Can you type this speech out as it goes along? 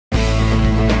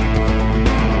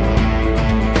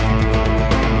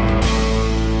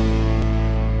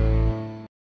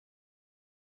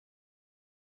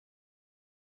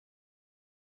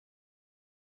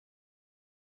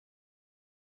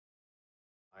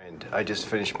And I just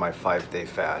finished my 5-day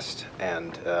fast,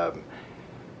 and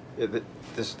this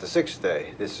is the 6th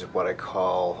day. This is what I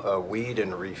call a weed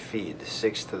and refeed, the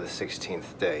 6th to the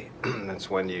 16th day.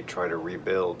 That's when you try to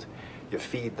rebuild. You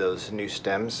feed those new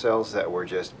stem cells that were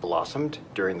just blossomed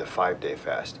during the 5-day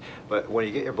fast. But when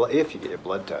you get your blood, if you get your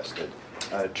blood tested,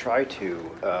 try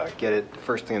to get it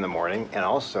first thing in the morning, and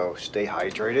also stay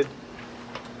hydrated,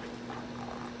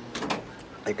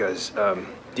 because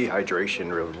dehydration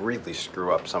will really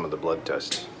screw up some of the blood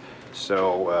tests.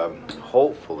 So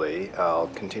hopefully I'll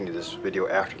continue this video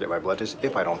after I get my blood test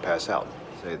if I don't pass out.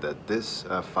 Say that this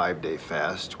 5-day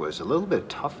fast was a little bit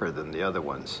tougher than the other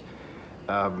ones.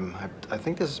 I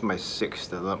think this is my 6th,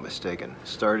 if I'm not mistaken.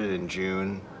 Started in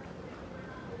June.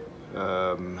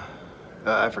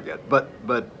 I forget, but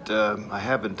I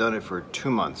haven't done it for 2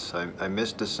 months. I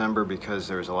missed December because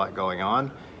there was a lot going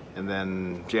on, and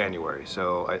then January,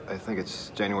 so I think it's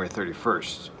January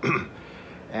 31st.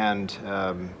 And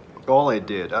all I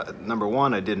did, number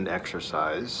one, I didn't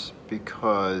exercise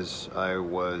because I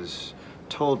was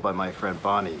told by my friend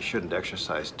Bonnie you shouldn't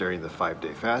exercise during the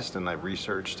 5-day fast, and I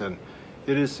researched, and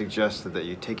it is suggested that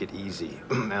you take it easy.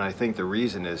 And I think the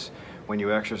reason is when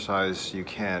you exercise, you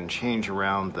can change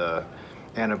around the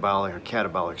anabolic or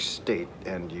catabolic state,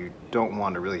 and you don't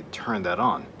want to really turn that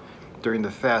on. During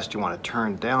the fast, you want to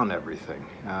turn down everything.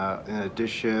 In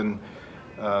addition,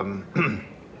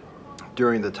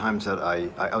 during the times that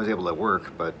I was able to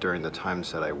work, but during the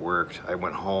times that I worked, I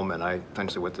went home and I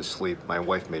eventually went to sleep. My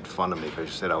wife made fun of me because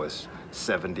she said I was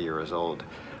 70 years old.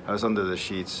 I was under the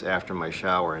sheets after my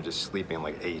shower and just sleeping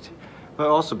like 8, but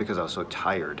also because I was so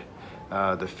tired.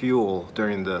 The fuel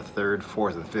during the 3rd,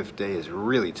 4th, and 5th day is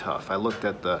really tough. I looked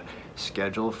at the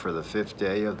schedule for the 5th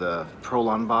day of the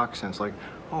Prolon box, and it's like,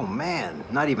 oh man,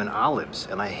 not even olives,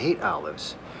 and I hate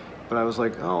olives. But I was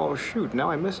like, oh shoot,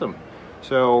 now I miss them.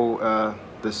 So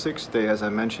the 6th day, as I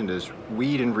mentioned, is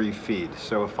weed and refeed.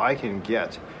 So if I can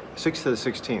get, 6th to the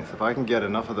 16th, if I can get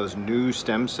enough of those new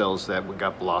stem cells that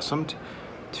got blossomed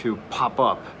to pop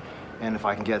up, and if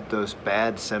I can get those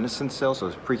bad senescent cells,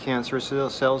 those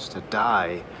precancerous cells to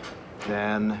die,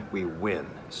 then we win.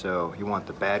 So you want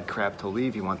the bad crap to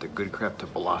leave, you want the good crap to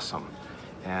blossom.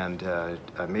 And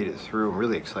I made it through. I'm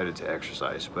really excited to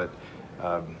exercise, but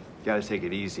you gotta take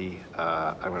it easy.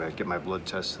 I'm gonna get my blood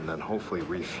test and then hopefully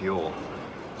refuel.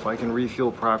 If I can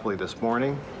refuel properly this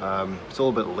morning, it's a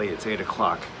little bit late, it's 8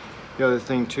 o'clock. The other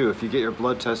thing too, if you get your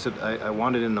blood tested, I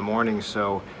want it in the morning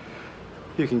so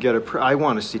you can get I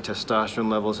want to see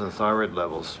testosterone levels and thyroid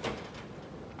levels.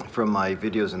 From my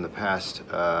videos in the past,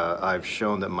 I've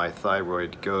shown that my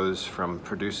thyroid goes from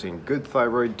producing good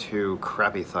thyroid to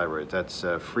crappy thyroid. That's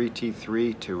free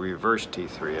T3 to reverse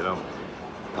T3.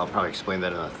 I'll probably explain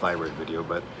that in a thyroid video,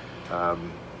 but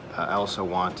I also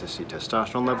want to see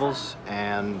testosterone levels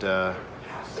and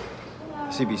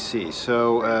CBC.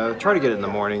 So try to get it in the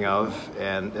morning of,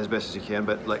 and as best as you can,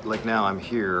 but like now I'm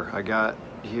here. I got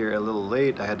here a little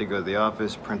late. I had to go to the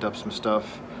office, print up some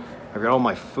stuff. I've got all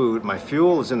my food. My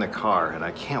fuel is in the car, and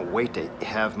I can't wait to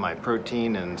have my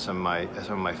protein and some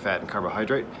of my fat and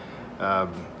carbohydrate.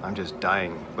 I'm just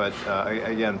dying. But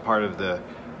again, part of the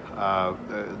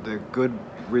good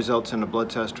results in the blood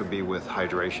test would be with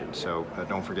hydration. So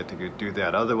don't forget to do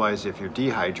that. Otherwise, if you're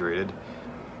dehydrated,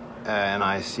 and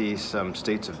I see some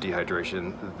states of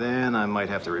dehydration, then I might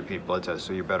have to repeat blood test.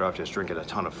 So you're better off just drinking a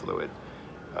ton of fluid.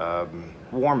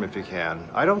 Warm if you can.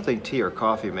 I don't think tea or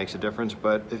coffee makes a difference,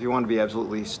 but if you want to be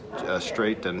absolutely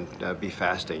straight and be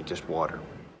fasting, just water.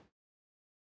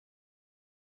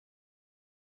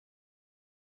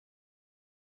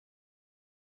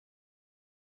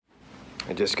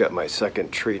 I just got my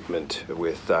 2nd treatment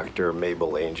with Dr.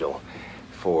 Mabel Angel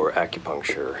for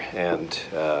acupuncture, and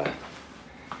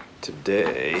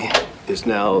today is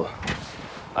now,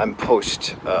 I'm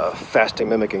post fasting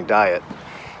mimicking diet.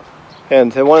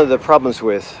 And one of the problems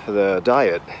with the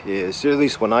diet is, at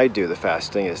least when I do the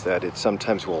fasting, is that it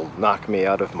sometimes will knock me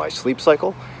out of my sleep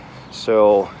cycle.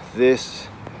 So this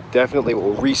definitely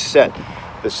will reset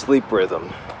the sleep rhythm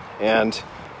and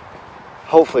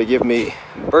hopefully give me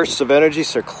bursts of energy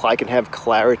so I can have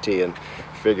clarity in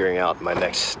figuring out my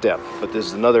next step. But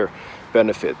there's another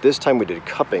benefit. This time we did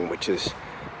cupping, which is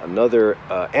another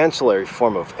ancillary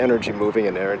form of energy moving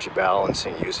and energy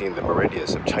balancing using the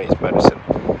meridians of Chinese medicine.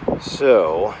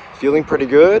 So, feeling pretty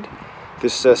good.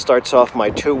 This starts off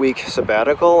my 2-week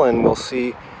sabbatical, and we'll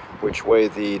see which way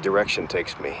the direction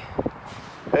takes me.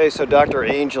 Hey, so Dr.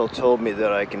 Angel told me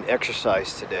that I can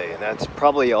exercise today, and that's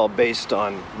probably all based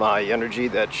on my energy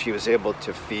that she was able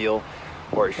to feel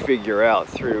or figure out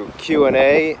through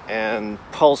Q&A and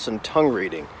pulse and tongue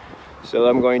reading. So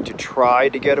I'm going to try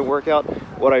to get a workout.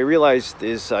 what I realized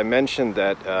is I mentioned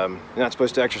that you're not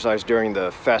supposed to exercise during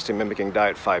the fasting mimicking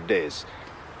diet 5 days.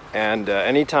 And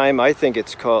anytime, I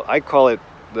call it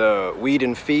the weed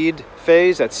and feed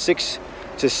phase. That's 6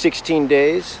 to 16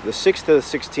 days. The 6th to the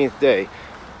 16th day,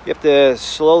 you have to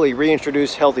slowly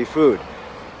reintroduce healthy food.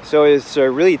 So it's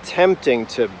really tempting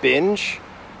to binge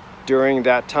during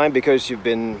that time because you've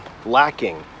been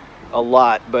lacking a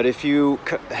lot. But if you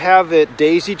have it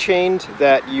daisy chained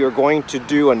that you're going to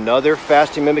do another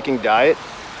fasting mimicking diet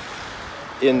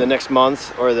in the next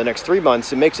month or the next 3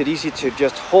 months, it makes it easy to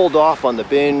just hold off on the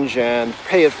binge and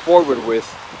pay it forward with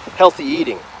healthy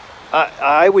eating.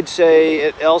 I would say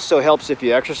it also helps if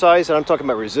you exercise, and I'm talking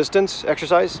about resistance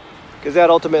exercise, because that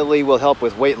ultimately will help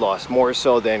with weight loss more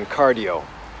so than cardio.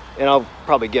 And I'll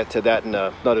probably get to that in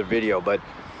another video, but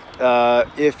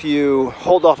if you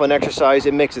hold off on exercise,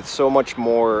 it makes it so much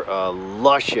more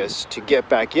luscious to get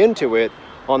back into it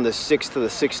on the 6th to the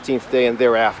 16th day and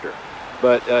thereafter.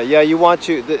 But yeah, you want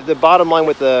to, the bottom line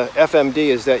with the FMD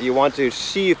is that you want to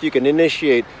see if you can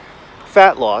initiate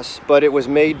fat loss, but it was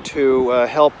made to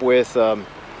help with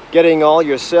getting all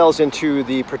your cells into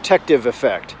the protective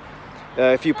effect.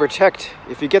 If you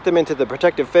get them into the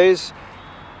protective phase,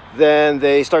 then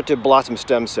they start to blossom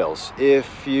stem cells.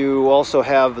 If you also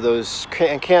have those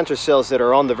cancer cells that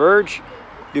are on the verge,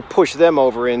 you push them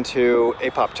over into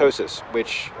apoptosis,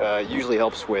 which usually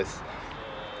helps with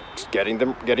getting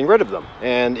rid of them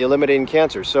and eliminating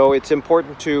cancer. So it's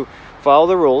important to follow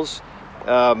the rules,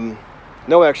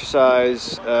 no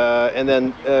exercise, and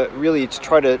then really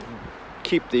try to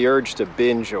keep the urge to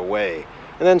binge away.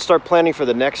 And then start planning for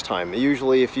the next time.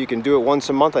 Usually if you can do it once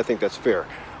a month, I think that's fair.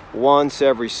 Once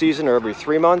every season or every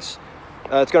 3 months.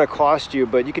 It's going to cost you,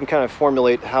 but you can kind of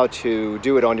formulate how to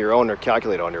do it on your own or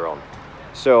calculate on your own.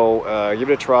 So give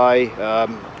it a try.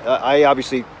 I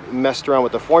obviously messed around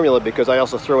with the formula because I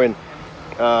also throw in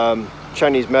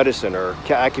Chinese medicine or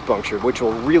acupuncture, which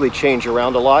will really change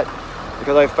around a lot.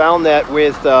 Because I found that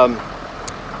with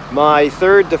my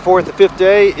 3rd, the 4th, the 5th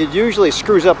day, it usually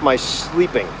screws up my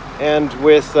sleeping. And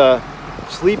with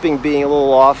sleeping being a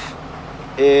little off,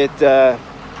 it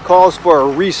calls for a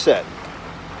reset.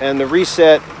 And the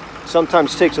reset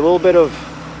sometimes takes a little bit of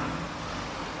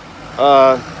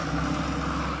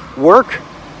work,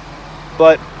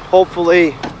 but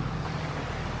hopefully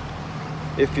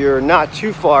if you're not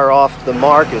too far off the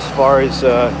mark as far as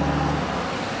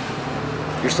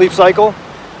your sleep cycle,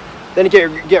 then you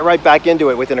get right back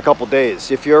into it within a couple days.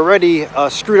 If you're already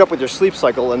screwed up with your sleep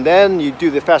cycle and then you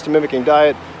do the fasting mimicking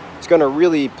diet, it's going to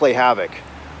really play havoc.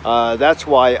 That's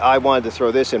why I wanted to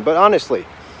throw this in. But honestly,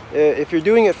 if you're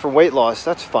doing it for weight loss,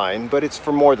 that's fine, but it's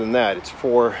for more than that. It's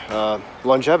for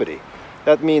longevity.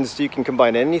 That means you can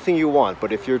combine anything you want,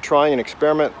 but if you're trying an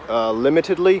experiment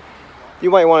limitedly, you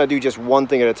might want to do just one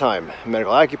thing at a time.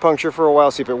 Medical acupuncture for a while,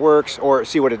 see if it works, or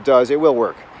see what it does. It will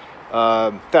work.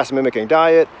 Fasting mimicking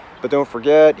diet, but don't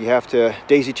forget, you have to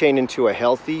daisy chain into a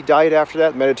healthy diet after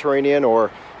that, Mediterranean or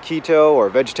keto or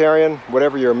vegetarian,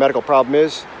 whatever your medical problem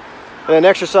is. And then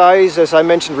exercise, as I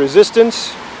mentioned,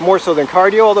 resistance, more so than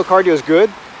cardio, although cardio is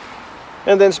good.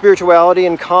 And then spirituality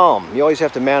and calm. You always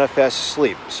have to manifest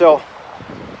sleep. So,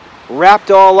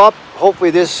 wrapped all up. Hopefully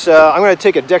this, I'm going to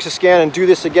take a DEXA scan and do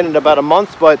this again in about a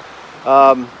month, but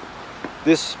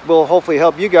this will hopefully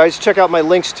help you guys. Check out my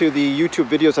links to the YouTube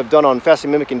videos I've done on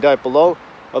fasting mimicking diet below.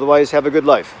 Otherwise, have a good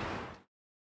life.